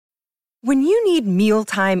When you need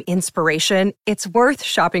mealtime inspiration, it's worth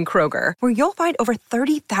shopping Kroger, where you'll find over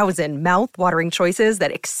 30,000 mouth-watering choices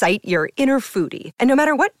that excite your inner foodie. And no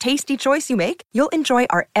matter what tasty choice you make, you'll enjoy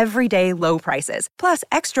our everyday low prices, plus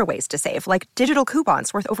extra ways to save, like digital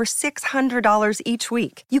coupons worth over $600 each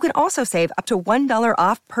week. You can also save up to $1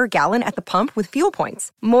 off per gallon at the pump with fuel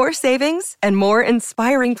points. More savings and more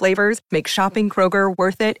inspiring flavors make shopping Kroger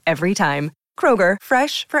worth it every time. Kroger,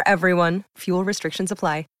 fresh for everyone. Fuel restrictions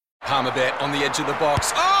apply. Palmerbet on the edge of the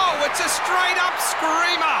box. Oh, it's a straight-up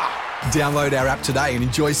screamer! Download our app today and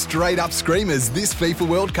enjoy straight-up screamers this FIFA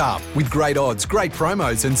World Cup with great odds, great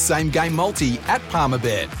promos and same-game multi at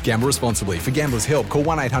Palmerbet. Gamble responsibly. For Gamblers' Help, call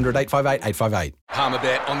 1-800-858-858.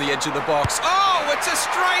 Palmerbet on the edge of the box. Oh, it's a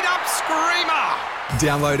straight-up screamer!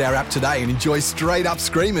 Download our app today and enjoy straight-up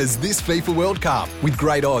screamers this FIFA World Cup with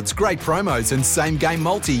great odds, great promos and same-game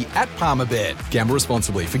multi at Palmerbet. Gamble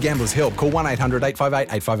responsibly. For Gamblers' Help, call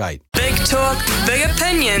 1-800-858-858. Big talk, big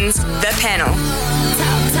opinions, the panel.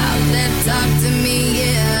 Talk to me,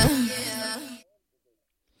 yeah.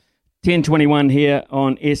 10:21 here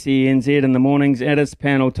on SENZ in the mornings at its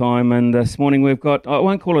panel time, and this morning we've got, I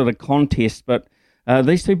won't call it a contest, but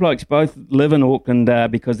these two blokes both live in Auckland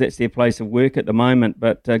because that's their place of work at the moment,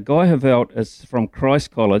 but Guy Havelt is from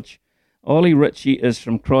Christ College, Ollie Ritchie is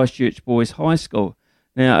from Christchurch Boys High School.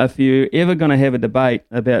 Now, if you're ever going to have a debate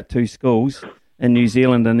about two schools in New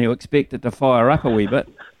Zealand and you expect it to fire up a wee bit,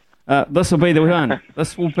 this will be the one.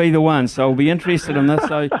 This will be the one, so I'll be interested in this.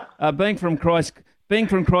 So, being from Christ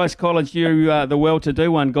College, you the well-to-do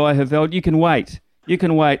one, Guy Havelt, you can wait. You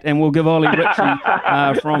can wait, and we'll give Ollie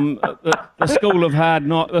Ritchie from the School of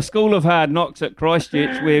Hard Knocks at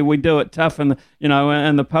Christchurch, where we do it tough in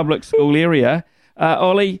the public school area.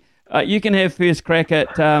 Ollie, you can have first crack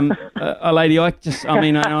at a lady.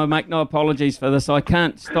 I make no apologies for this. I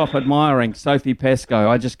can't stop admiring Sophie Pascoe.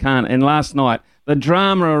 I just can't. And last night, the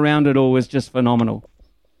drama around it all was just phenomenal.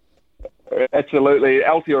 Absolutely.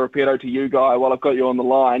 Althea Rapeto to you, Guy, while I've got you on the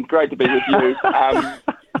line. Great to be with you.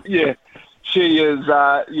 Yeah. She is,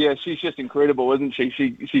 she's just incredible, isn't she?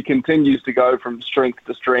 She continues to go from strength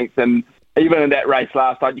to strength, and even in that race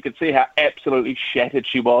last night, you could see how absolutely shattered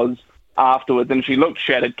she was afterwards, and she looked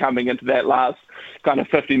shattered coming into that last kind of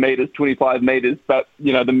 50 metres, 25 metres, but,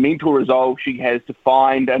 the mental resolve she has to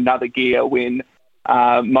find another gear when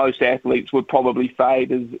most athletes would probably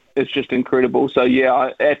fade is just incredible. So, yeah,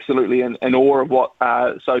 absolutely in awe of what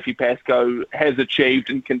Sophie Pascoe has achieved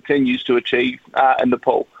and continues to achieve in the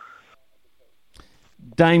pool.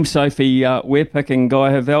 Dame Sophie, we're picking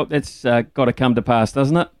Guy Havelt. That's got to come to pass,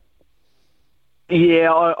 doesn't it?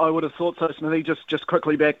 Yeah, I would have thought so, Smithy. Just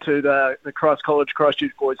quickly back to the Christ College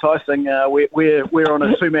Christchurch Boys High thing. We're on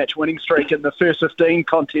a two-match winning streak in the first 15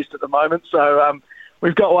 contest at the moment, so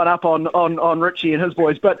we've got one up on Richie and his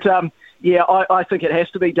boys. But I think it has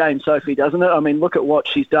to be Dame Sophie, doesn't it? I mean, look at what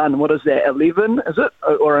she's done. What is that, 11, is it?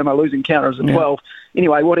 Or am I losing count, or is it 12? Yeah.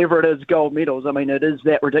 Anyway, whatever it is, gold medals. I mean, it is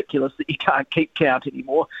that ridiculous that you can't keep count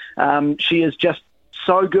anymore. She is just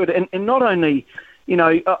so good. And not only,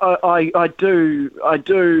 I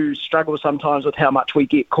do struggle sometimes with how much we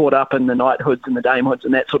get caught up in the knighthoods and the damehoods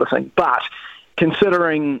and that sort of thing. But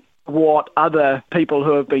considering what other people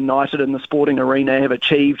who have been knighted in the sporting arena have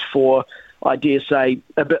achieved for, I dare say,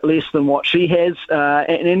 a bit less than what she has,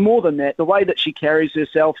 and more than that, the way that she carries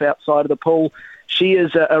herself outside of the pool, she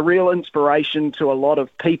is a real inspiration to a lot of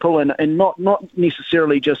people, and not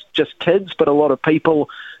necessarily just kids, but a lot of people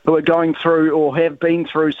who are going through or have been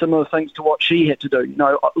through similar things to what she had to do,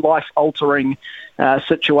 life-altering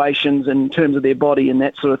situations in terms of their body and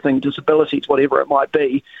that sort of thing, disabilities, whatever it might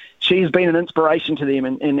be. She's been an inspiration to them,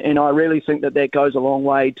 and I really think that goes a long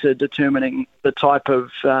way to determining the type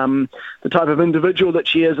of individual that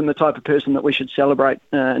she is and the type of person that we should celebrate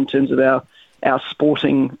in terms of our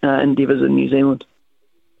sporting endeavours in New Zealand.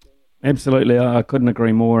 Absolutely, I couldn't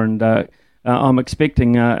agree more, and I'm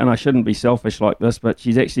expecting, and I shouldn't be selfish like this, but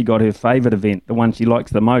she's actually got her favourite event, the one she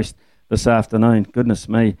likes the most, this afternoon. Goodness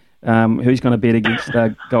me. Who's going to bet against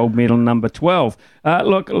gold medal number 12?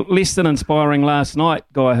 Look, less than inspiring last night,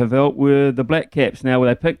 Guy Havelt, were the Black Caps. Now,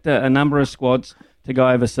 they picked a number of squads to go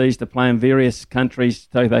overseas to play in various countries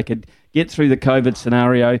so they could get through the COVID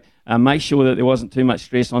scenario, make sure that there wasn't too much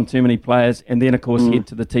stress on too many players, and then, of course, head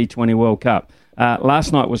to the T20 World Cup.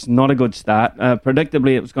 Last night was not a good start.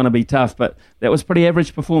 Predictably, it was going to be tough, but that was pretty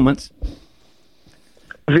average performance.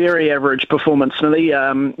 Very average performance, Smithy.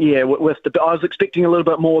 I was expecting a little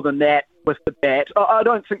bit more than that with the bat. I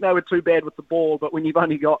don't think they were too bad with the ball, but when you've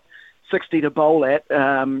only got 60 to bowl at,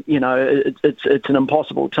 it's an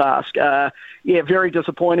impossible task. Very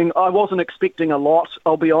disappointing. I wasn't expecting a lot,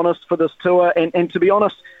 I'll be honest, for this tour. And to be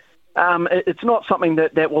honest, It's not something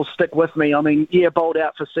that will stick with me. I mean, yeah, bowled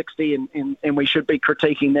out for 60, and we should be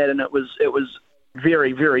critiquing that, and it was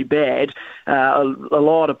very, very bad. A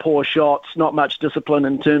lot of poor shots, not much discipline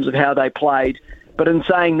in terms of how they played. But in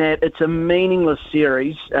saying that, it's a meaningless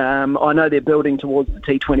series. I know they're building towards the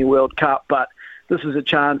T20 World Cup, but this is a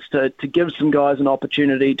chance to give some guys an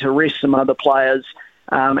opportunity to rest some other players.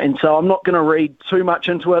 And so I'm not going to read too much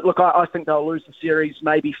into it. Look, I think they'll lose the series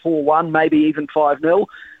maybe 4-1, maybe even 5-0.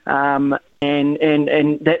 And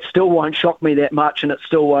that still won't shock me that much, and it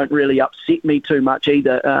still won't really upset me too much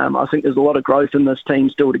either. I think there's a lot of growth in this team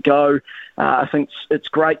still to go. I think it's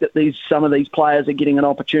great that some of these players are getting an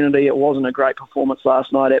opportunity. It wasn't a great performance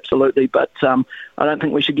last night, absolutely, but I don't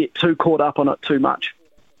think we should get too caught up on it too much.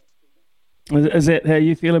 Is that how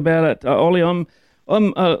you feel about it, Ollie? I'm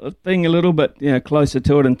being a little bit closer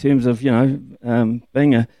to it in terms of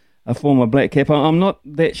being a former black cap. I'm not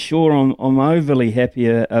that sure I'm overly happy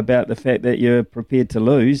about the fact that you're prepared to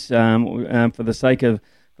lose for the sake of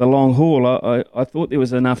the long haul. I thought there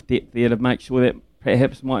was enough depth there to make sure that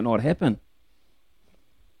perhaps might not happen.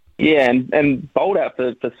 Yeah, and bowled out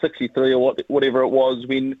for 63 or whatever it was.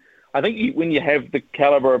 When you have the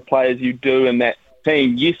calibre of players you do in that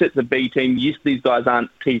team, yes, it's a B team. Yes, these guys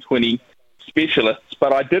aren't T20 specialists,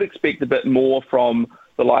 but I did expect a bit more from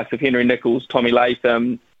the likes of Henry Nicholls, Tommy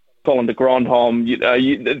Latham, Colin de Grandhomme.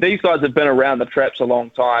 These guys have been around the traps a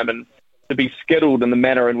long time, and to be skittled in the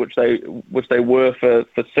manner in which they were for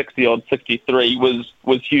 60-odd, 63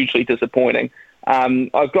 was hugely disappointing.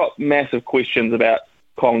 I've got massive questions about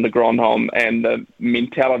Colin de Grandhomme and the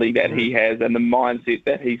mentality that he has and the mindset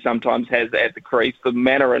that he sometimes has at the crease, the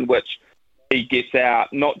manner in which he gets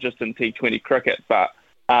out, not just in T20 cricket, but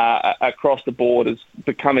across the board, is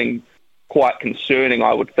becoming quite concerning,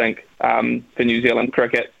 I would think, for New Zealand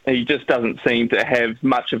cricket. He just doesn't seem to have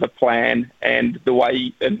much of a plan, and the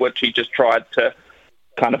way in which he just tried to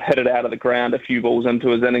kind of hit it out of the ground a few balls into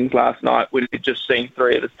his innings last night, when he'd just seen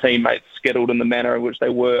three of his teammates skittled in the manner in which they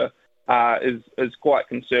were, is quite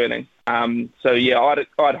concerning. So yeah,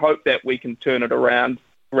 I'd hope that we can turn it around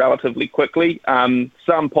relatively quickly.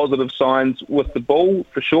 Some positive signs with the ball,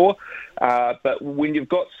 for sure. But when you've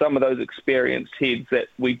got some of those experienced heads that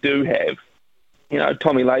we do have,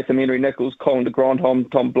 Tommy Latham, Henry Nicholls, Colin de Grandhomme,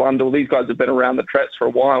 Tom Blundell, these guys have been around the traps for a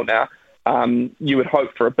while now. You would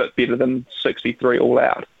hope for a bit better than 63 all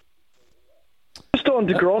out. Just on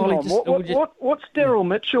de Grandhomme, what's Daryl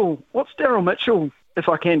Mitchell? What's Daryl Mitchell, if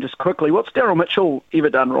I can just quickly, what's Daryl Mitchell ever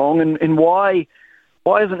done wrong, and why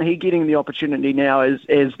isn't he getting the opportunity now as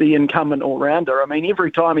the incumbent all-rounder? I mean,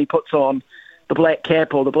 every time he puts on the black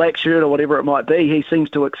cap or the black shirt or whatever it might be, he seems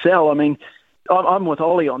to excel. I mean, I'm with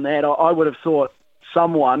Ollie on that. I would have thought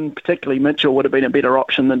someone, particularly Mitchell, would have been a better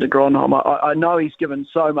option than de Grandhomme. I know he's given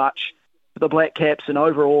so much to the black caps, and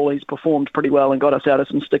overall he's performed pretty well and got us out of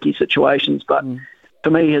some sticky situations, but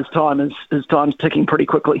for me his time's ticking pretty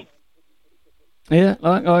quickly. Yeah,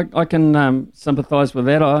 I can sympathise with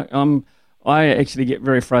that. I actually get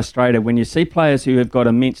very frustrated when you see players who have got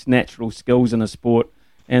immense natural skills in a sport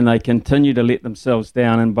and they continue to let themselves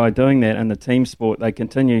down, and by doing that in the team sport, they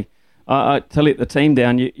continue to let the team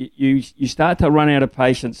down. You start to run out of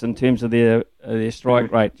patience in terms of their strike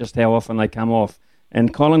rate, just how often they come off.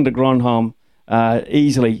 And Colin de Grandhomme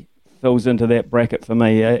easily fills into that bracket for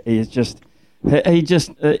me. He just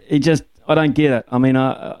I don't get it. I mean,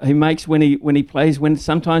 he makes when he plays,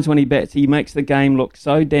 sometimes when he bats, he makes the game look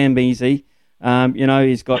so damn easy.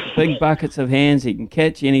 He's got big buckets of hands. He can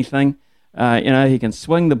catch anything. He can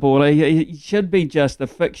swing the ball. He should be just a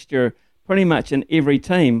fixture pretty much in every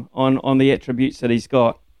team on the attributes that he's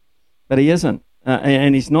got, but he isn't,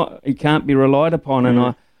 and he's not. He can't be relied upon,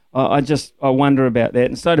 and I wonder about that.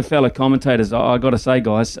 And so do fellow commentators. I got to say,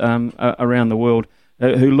 guys, around the world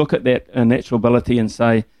who look at that natural ability and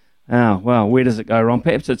say, "Oh, well, where does it go wrong?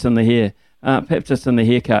 Perhaps it's in the hair. Perhaps it's in the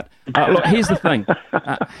haircut." Look, here's the thing.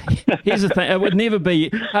 It would never be.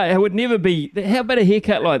 How about a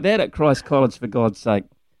haircut like that at Christ College, for God's sake?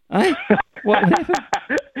 Eh? What would happen?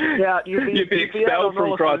 Yeah, you'd be expelled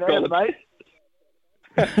from Christ College, mate.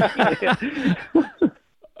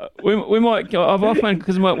 We might. I've often,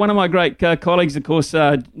 because one of my great colleagues, of course,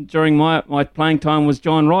 during my playing time was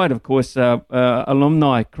John Wright, of course,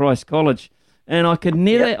 alumni Christ College. And I could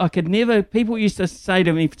never. People used to say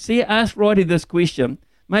to me, ask Righty this question,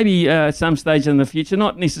 maybe at some stage in the future,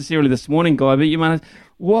 not necessarily this morning, Guy, but you might.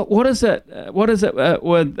 What is it? What is it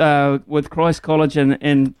with Christ College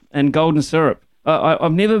and golden syrup?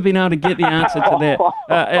 I've never been able to get the answer to that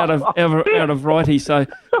out of Righty. So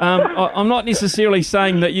I'm not necessarily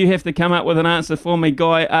saying that you have to come up with an answer for me,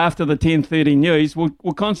 Guy, after the 10:30 news.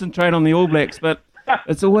 We'll concentrate on the All Blacks, but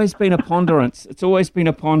It's always been a ponderance.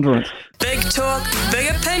 Big talk,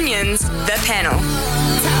 big opinions, the panel.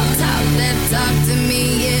 Talk to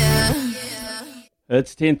me, yeah.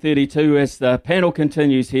 It's 10:32 as the panel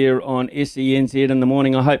continues here on SENZ in the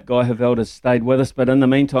morning. I hope Guy Haveld has stayed with us, but in the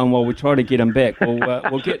meantime, while we try to get him back,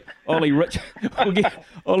 we'll get Ollie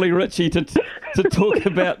Ritchie to talk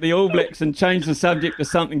about the All Blacks and change the subject to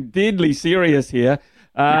something deadly serious here.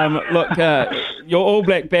 Look, your All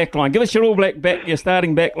Black backline. Give us your All Black your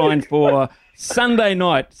starting backline for Sunday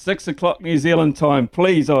night, 6 o'clock New Zealand time.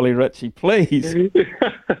 Please, Ollie Ritchie, please.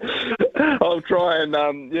 I'll try and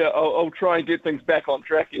I'll try and get things back on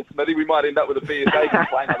track here, Smithy. We might end up with a BSA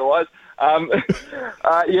complaint otherwise.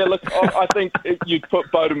 Look, I think you'd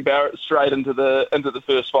put Beauden Barrett straight into the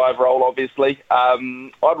first five role. Obviously,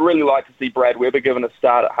 I'd really like to see Brad Weber given a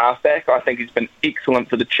start at halfback. I think he's been excellent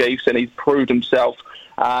for the Chiefs, and he's proved himself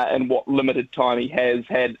in what limited time he has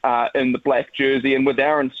had in the black jersey. And with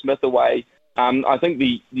Aaron Smith away, I think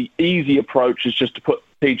the easy approach is just to put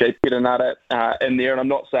PJ Perenara in there, and I'm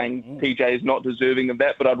not saying PJ is not deserving of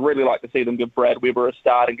that, but I'd really like to see them give Brad Weber a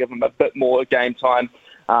start and give him a bit more game time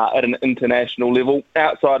at an international level.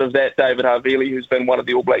 Outside of that, David Havili, who's been one of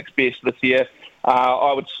the All Blacks' best this year,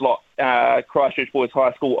 I would slot Christchurch Boys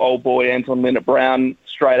High School old boy Anton Leonard-Brown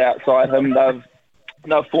straight outside him. They've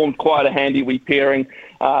formed quite a handy wee pairing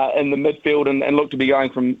in the midfield and look to be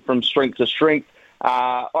going from strength to strength.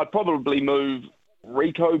 I'd probably move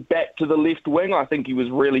Rico back to the left wing. I think he was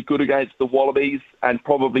really good against the Wallabies and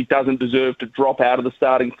probably doesn't deserve to drop out of the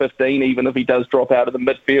starting 15, even if he does drop out of the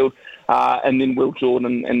midfield. And then Will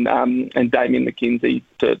Jordan and Damien McKenzie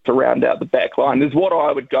to round out the back line is what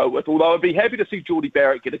I would go with. Although I'd be happy to see Geordie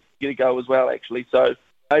Barrett get a go as well, actually. So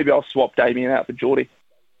maybe I'll swap Damien out for Geordie.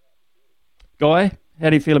 Guy,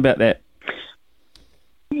 how do you feel about that?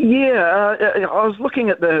 Yeah, I was looking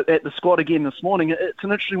at the squad again this morning. It's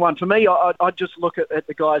an interesting one. For me, I just look at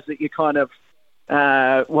the guys that you kind of,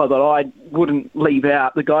 that I wouldn't leave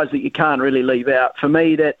out, the guys that you can't really leave out. For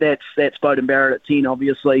me, that's Beauden Barrett at 10,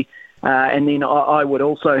 obviously. And then I would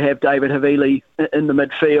also have David Havili in the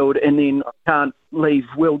midfield, and then I can't leave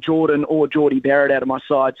Will Jordan or Geordie Barrett out of my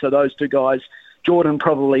side. So those two guys, Jordan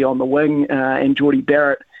probably on the wing and Geordie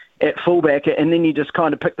Barrett at fullback, and then you just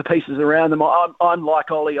kind of pick the pieces around them. I'm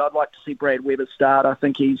like Ollie. I'd like to see Brad Weber start. I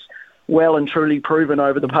think he's well and truly proven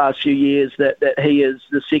over the past few years that he is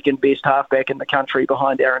the second best halfback in the country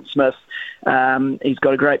behind Aaron Smith. He's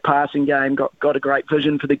got a great passing game, got a great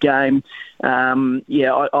vision for the game. I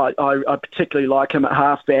particularly like him at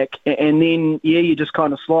halfback, and then you just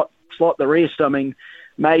kind of slot the rest. I mean,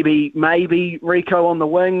 maybe Rico on the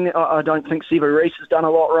wing. I don't think Sevu Reece has done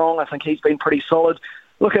a lot wrong. I think he's been pretty solid.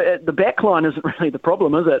 Look, the back line isn't really the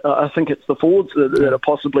problem, is it? I think it's the forwards that are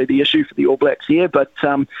possibly the issue for the All Blacks here. But,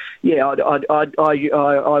 I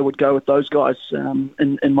would go with those guys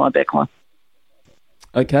in my back line.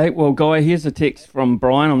 Okay, well, Guy, here's a text from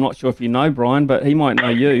Brian. I'm not sure if you know Brian, but he might know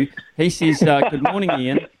you. He says, good morning,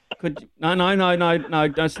 Ian. No,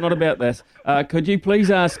 it's not about this. Could you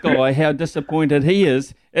please ask Guy how disappointed he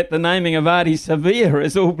is at the naming of Ardie Savea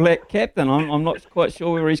as All Black captain? I'm not quite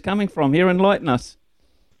sure where he's coming from here. Enlighten us.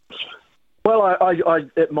 Well,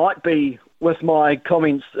 it might be with my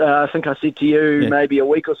comments. I think I said to you maybe a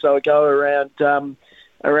week or so ago around.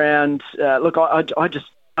 Look, I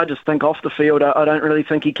just think off the field, I don't really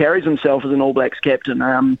think he carries himself as an All Blacks captain.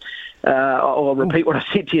 I'll repeat what I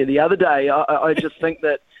said to you the other day. I just think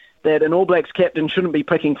that an All Blacks captain shouldn't be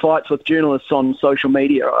picking fights with journalists on social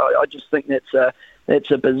media. I just think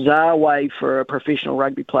that's a bizarre way for a professional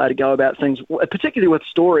rugby player to go about things, particularly with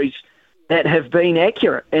stories that have been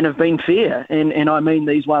accurate and have been fair. And I mean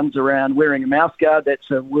these ones around wearing a mouthguard. That's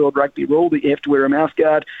a World Rugby rule that you have to wear a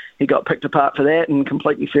mouthguard. He got picked apart for that, and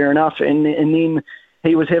completely fair enough. And then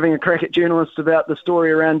he was having a crack at journalists about the story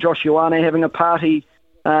around Josh Ioane having a party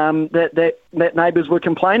that neighbours were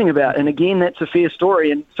complaining about. And again, that's a fair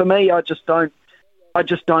story. And for me, I just don't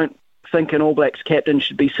think an All Blacks captain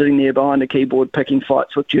should be sitting there behind a keyboard picking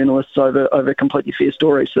fights with journalists over completely fair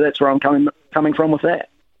stories. So that's where I'm coming from with that.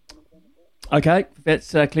 Okay,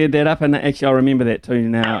 that's cleared that up, and actually I remember that too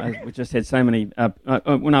now. We just had so many.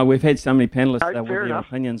 We've had so many panellists with their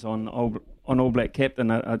opinions on All Black captain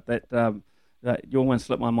that your one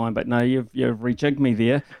slipped my mind, but no, you've rejigged me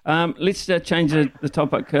there. Let's change the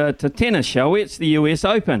topic to tennis, shall we? It's the US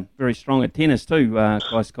Open, very strong at tennis too.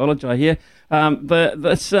 Christ College, I hear.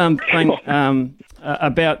 This thing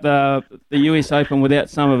about the US Open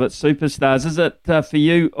without some of its superstars, is it for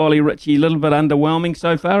you, Ollie Ritchie, a little bit underwhelming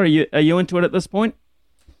so far? Are you into it at this point?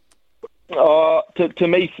 To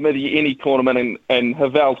me, Smithy, any tournament, and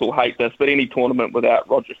Havels will hate this, but any tournament without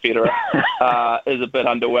Roger Federer is a bit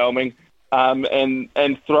underwhelming.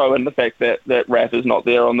 And throw in the fact that Raf is not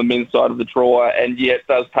there on the men's side of the draw, and it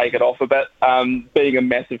does take it off a bit. Being a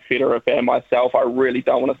massive Federer fan myself, I really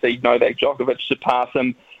don't want to see Novak Djokovic surpass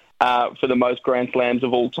him for the most Grand Slams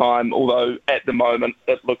of all time, although at the moment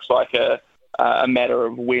it looks like a matter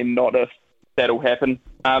of when, not if, that'll happen.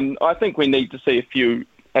 I think we need to see a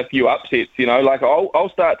few upsets, like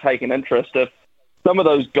I'll start taking interest if some of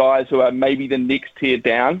those guys who are maybe the next tier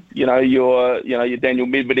down, your Daniel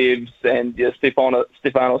Medvedevs and your Stefanos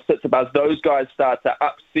Tsitsipas, those guys start to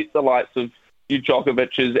upset the likes of your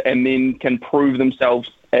Djokovic's and then can prove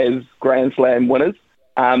themselves as Grand Slam winners.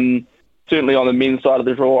 Certainly on the men's side of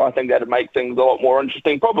the draw, I think that would make things a lot more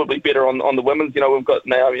interesting. Probably better on the women's. We've got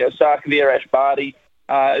Naomi Osaka there, Ash Barty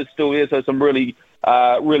is still there, so some really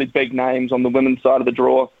big names on the women's side of the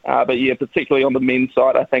draw. But yeah, particularly on the men's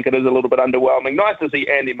side, I think it is a little bit underwhelming. Nice to see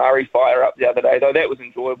Andy Murray fire up the other day, though. That was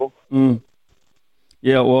enjoyable.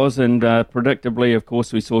 Yeah, it was. And predictably, of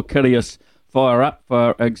course, we saw Kyrgios fire up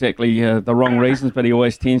for exactly the wrong reasons, but he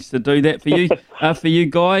always tends to do that. For you,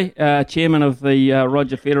 Guy, chairman of the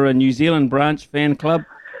Roger Federer New Zealand branch fan club,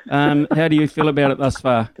 how do you feel about it thus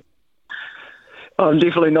far? I'm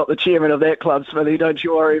definitely not the chairman of that club, Smithy. Don't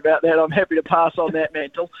you worry about that. I'm happy to pass on that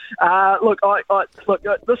mantle.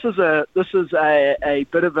 This is a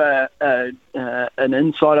bit of an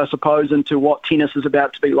insight, I suppose, into what tennis is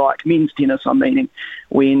about to be like. Men's tennis, I'm meaning,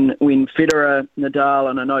 when Federer,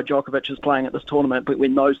 Nadal, and I know Djokovic is playing at this tournament, but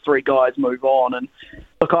when those three guys move on. And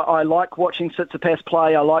look, I like watching Tsitsipas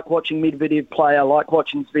play. I like watching Medvedev play. I like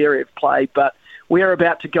watching Zverev play. But we're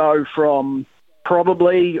about to go from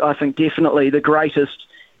probably, I think definitely the greatest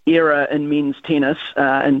era in men's tennis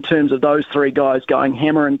in terms of those three guys going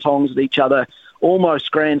hammer and tongs at each other, almost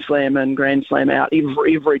Grand Slam in, Grand Slam out.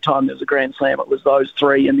 Every time there's a Grand Slam, it was those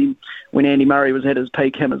three, and then when Andy Murray was at his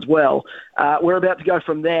peak, him as well. We're about to go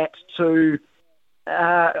from that to,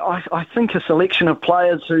 I think, a selection of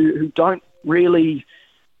players who don't really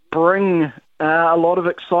bring a lot of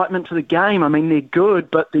excitement to the game. I mean, they're good,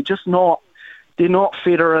 but they're just not. They're not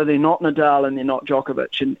Federer, they're not Nadal, and they're not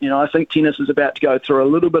Djokovic. And I think tennis is about to go through a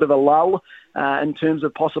little bit of a lull in terms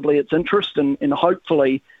of possibly its interest, and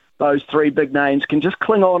hopefully those three big names can just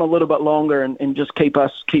cling on a little bit longer and just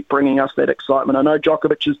keep bringing us that excitement. I know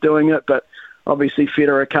Djokovic is doing it, but obviously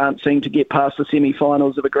Federer can't seem to get past the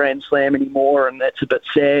semi-finals of a Grand Slam anymore, and that's a bit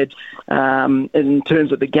sad in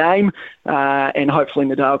terms of the game. And hopefully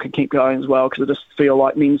Nadal can keep going as well, because I just feel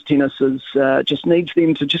like men's tennis just needs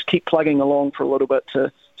them to just keep plugging along for a little bit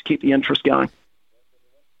to keep the interest going.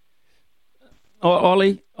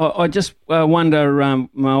 Ollie, I just wonder,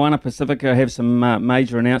 Moana Pacifica have some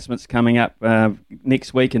major announcements coming up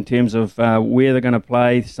next week in terms of where they're going to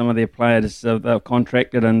play, some of their players they've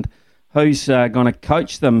contracted, and who's going to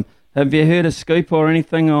coach them. Have you heard a scoop or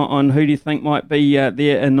anything on who do you think might be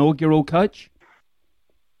their inaugural coach?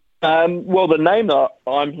 Well, the name that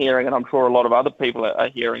I'm hearing, and I'm sure a lot of other people are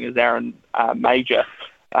hearing, is Aaron Major.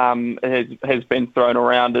 Has been thrown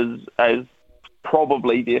around as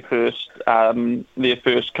probably their first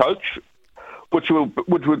coach, which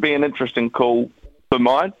would be an interesting call for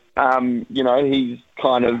mine. He's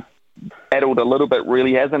kind of addled a little bit,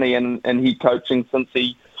 really, hasn't he? And he's coaching since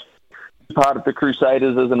he part of the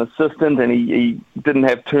Crusaders as an assistant, and he didn't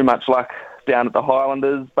have too much luck down at the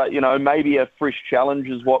Highlanders. But, maybe a fresh challenge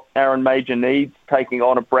is what Aaron Major needs, taking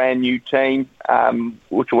on a brand new team,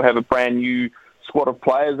 which will have a brand new squad of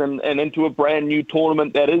players and into a brand new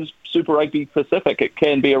tournament that is Super Rugby Pacific. It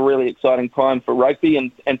can be a really exciting time for rugby,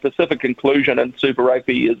 and Pacific inclusion in Super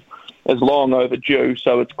Rugby is long overdue.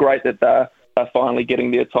 So it's great that they're finally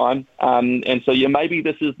getting their time. And so, maybe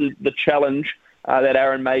this is the challenge that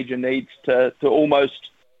Aaron Major needs to almost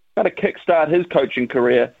kind of kickstart his coaching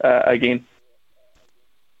career again.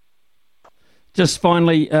 Just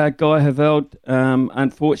finally, Guy Haveld,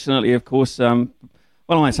 unfortunately, of course, well,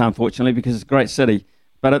 I won't say unfortunately because it's a great city,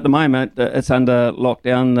 but at the moment it's under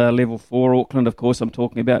lockdown, level 4. Auckland, of course, I'm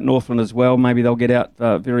talking about Northland as well. Maybe they'll get out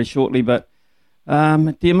very shortly, but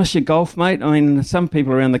do you miss your golf, mate? I mean, some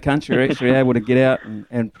people around the country are actually able to get out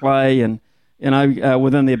and play and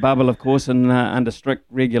within their bubble, of course, and under strict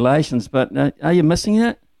regulations. But are you missing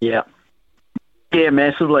it? Yeah,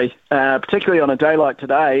 massively. Particularly on a day like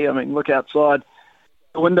today. I mean, look outside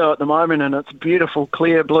the window at the moment, and it's a beautiful,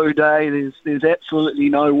 clear blue day. There's absolutely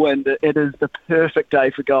no wind. It is the perfect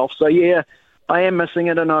day for golf. So yeah, I am missing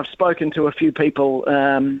it, and I've spoken to a few people,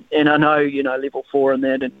 and I know level 4 and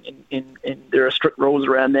that, and there are strict rules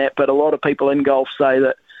around that. But a lot of people in golf say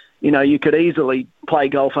that you could easily play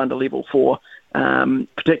golf under level 4,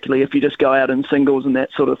 particularly if you just go out in singles and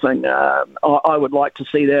that sort of thing. I would like to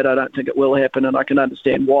see that. I don't think it will happen, and I can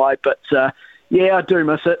understand why. But, yeah, I do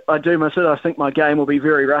miss it. I think my game will be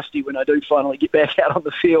very rusty when I do finally get back out on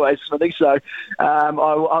the fairway, Smithy. So I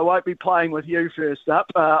won't be playing with you first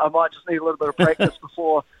up. I might just need a little bit of practice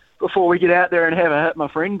before we get out there and have a hit, my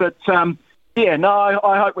friend. But,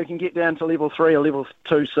 I hope we can get down to level 3 or level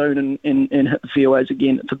 2 soon and hit the fairways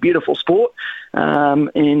again. It's a beautiful sport,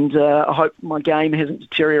 and I hope my game hasn't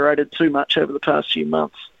deteriorated too much over the past few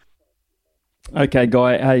months. Okay,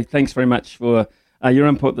 Guy. Hey, thanks very much for your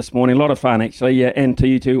input this morning. A lot of fun, actually, and to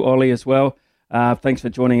you too, Ollie, as well. Thanks for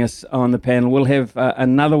joining us on the panel. We'll have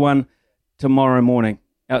another one tomorrow morning.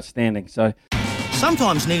 Outstanding. So,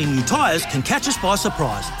 sometimes needing new tyres can catch us by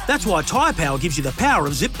surprise. That's why Tyre Power gives you the power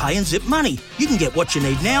of Zip Pay and Zip Money. You can get what you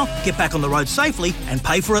need now, get back on the road safely, and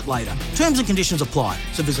pay for it later. Terms and conditions apply.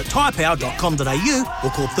 So visit tyrepower.com.au or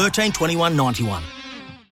call 13 21 91.